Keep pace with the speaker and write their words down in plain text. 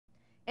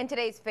In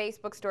today's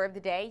Facebook story of the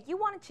day, you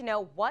wanted to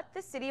know what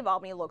the city of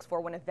Albany looks for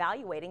when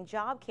evaluating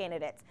job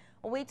candidates.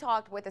 Well, we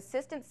talked with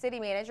Assistant City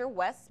Manager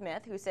Wes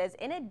Smith, who says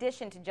in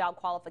addition to job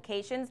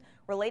qualifications,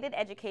 related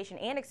education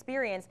and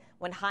experience,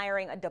 when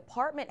hiring a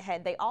department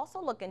head, they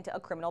also look into a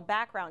criminal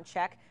background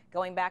check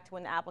going back to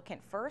when the applicant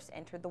first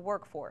entered the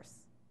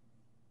workforce.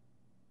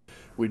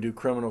 We do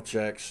criminal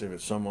checks. If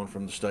it's someone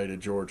from the state of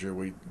Georgia,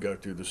 we go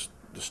through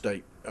the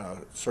state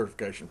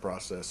certification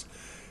process.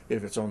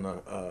 If it's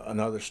on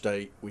another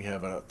state, we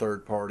have a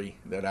third party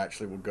that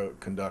actually will go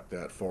conduct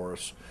that for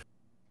us.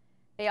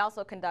 They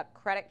also conduct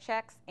credit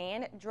checks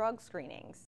and drug screenings.